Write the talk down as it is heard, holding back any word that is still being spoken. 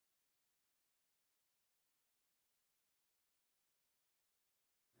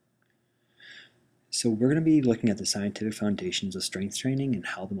So we're going to be looking at the scientific foundations of strength training and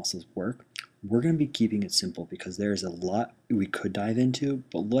how the muscles work. We're going to be keeping it simple because there's a lot we could dive into,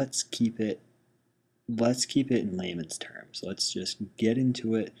 but let's keep it in layman's terms. Let's just get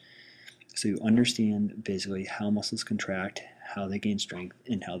into it so you understand basically how muscles contract, how they gain strength,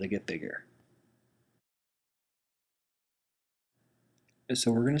 and how they get bigger.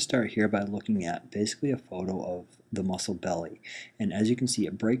 So we're going to start here by looking at basically a photo of the muscle belly. And as you can see,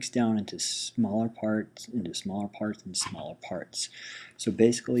 it breaks down into smaller parts, and smaller parts. So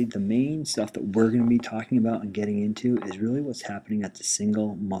basically the main stuff that we're going to be talking about and getting into is really what's happening at the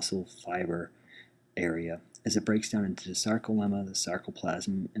single muscle fiber area as it breaks down into the sarcolemma, the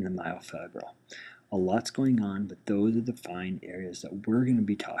sarcoplasm, and the myofibril. A lot's going on, but those are the fine areas that we're going to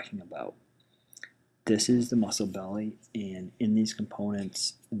be talking about. This is the muscle belly, and in these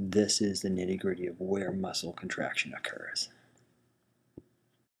components, this is the nitty-gritty of where muscle contraction occurs.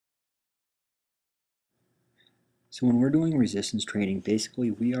 So when we're doing resistance training,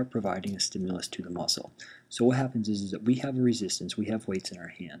 basically we are providing a stimulus to the muscle. So what happens is that we have a resistance, we have weights in our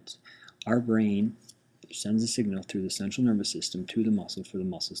hands. Our brain sends a signal through the central nervous system to the muscle for the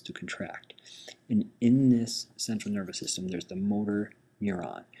muscles to contract. And in this central nervous system, there's the motor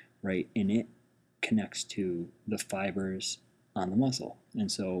neuron, right? And it connects to the fibers on the muscle.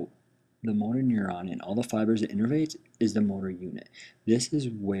 And so the motor neuron and all the fibers it innervates is the motor unit. This is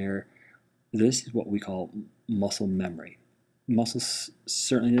what we call muscle memory. Muscles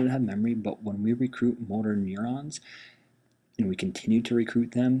certainly don't have memory, but when we recruit motor neurons and we continue to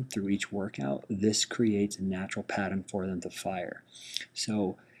recruit them through each workout, this creates a natural pattern for them to fire.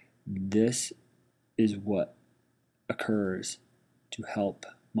 So this is what occurs to help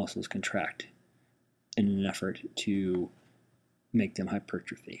muscles contract in an effort to make them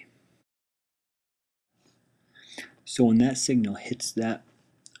hypertrophy. So when that signal hits that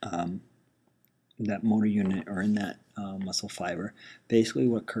motor unit or in that muscle fiber, basically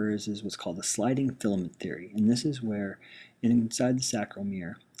what occurs is what's called the sliding filament theory. And this is where inside the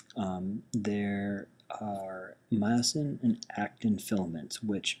sarcomere there are myosin and actin filaments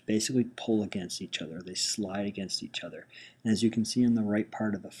which basically pull against each other. They slide against each other. And as you can see in the right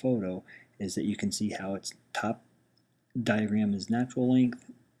part of the photo is that you can see how its top diagram is natural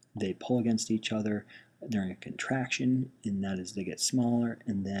length. They pull against each other during a contraction, and that is they get smaller,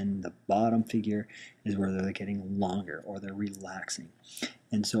 and then the bottom figure is where they're getting longer or they're relaxing.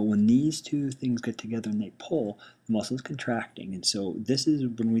 And so when these two things get together and they pull, the muscle is contracting. And so this is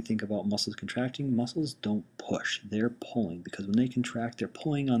when we think about muscles contracting, muscles don't push, they're pulling, because when they contract, they're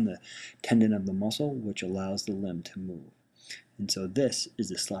pulling on the tendon of the muscle, which allows the limb to move. And so this is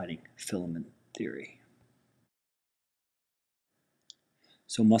the sliding filament theory.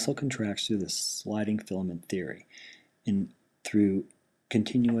 So muscle contracts through the sliding filament theory, and through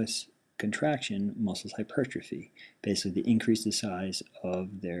continuous contraction, muscles hypertrophy. Basically, they increase the size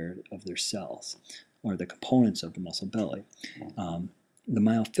of their cells, or the components of the muscle belly. The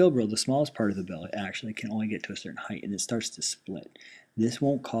myofibril, the smallest part of the belly, actually can only get to a certain height, and it starts to split. This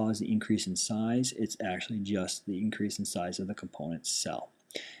won't cause the increase in size, it's actually just the increase in size of the component cell.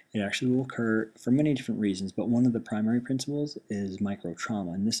 It actually will occur for many different reasons, but one of the primary principles is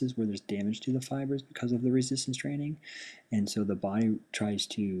microtrauma, and this is where there's damage to the fibers because of the resistance training, and so the body tries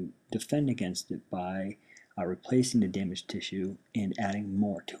to defend against it by replacing the damaged tissue and adding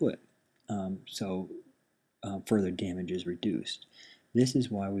more to it, so further damage is reduced. This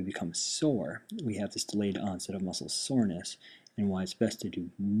is why we become sore. We have this delayed onset of muscle soreness, and why it's best to do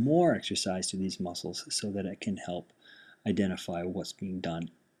more exercise to these muscles so that it can help identify what's being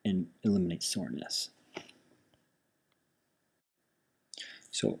done and eliminate soreness.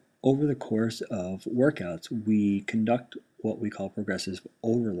 So over the course of workouts, we conduct what we call progressive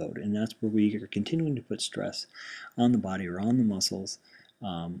overload, and that's where we are continuing to put stress on the body or on the muscles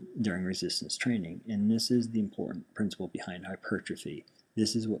during resistance training. And this is the important principle behind hypertrophy.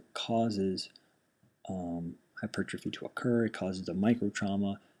 This is what causes hypertrophy to occur. It causes a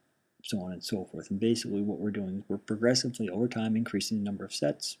microtrauma, so on and so forth. And basically what we're doing is we're progressively over time increasing the number of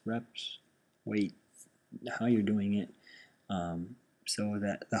sets, reps, weight, how you're doing it, so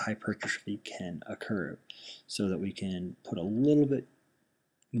that the hypertrophy can occur, so that we can put a little bit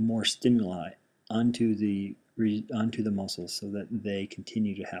more stimuli onto the muscles so that they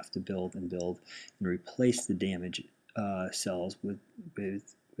continue to have to build and replace the damaged cells with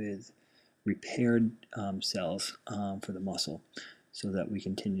repaired cells for the muscle, so that we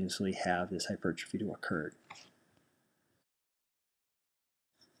continuously have this hypertrophy to occur.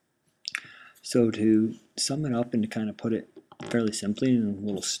 So to sum it up and to kind of put it fairly simply in a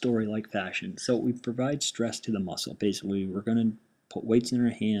little story-like fashion, so we provide stress to the muscle. Basically, we're going to put weights in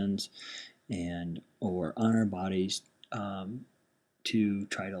our hands or on our bodies to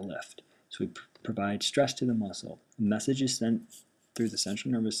try to lift. So we provide stress to the muscle. A message is sent through the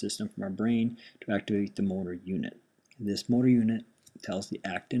central nervous system from our brain to activate the motor unit. This motor unit tells the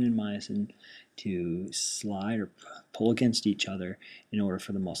actin and myosin to slide or pull against each other in order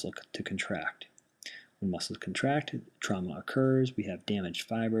for the muscle to contract. When muscles contract, trauma occurs. We have damaged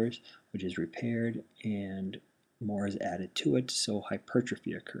fibers, which is repaired, and more is added to it, so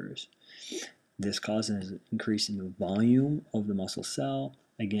hypertrophy occurs. This causes an increase in the volume of the muscle cell,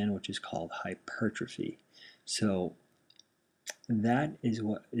 again, which is called hypertrophy. So that is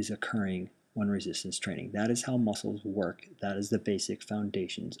what is occurring when resistance training. That is how muscles work. That is the basic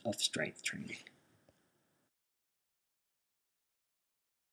foundations of strength training.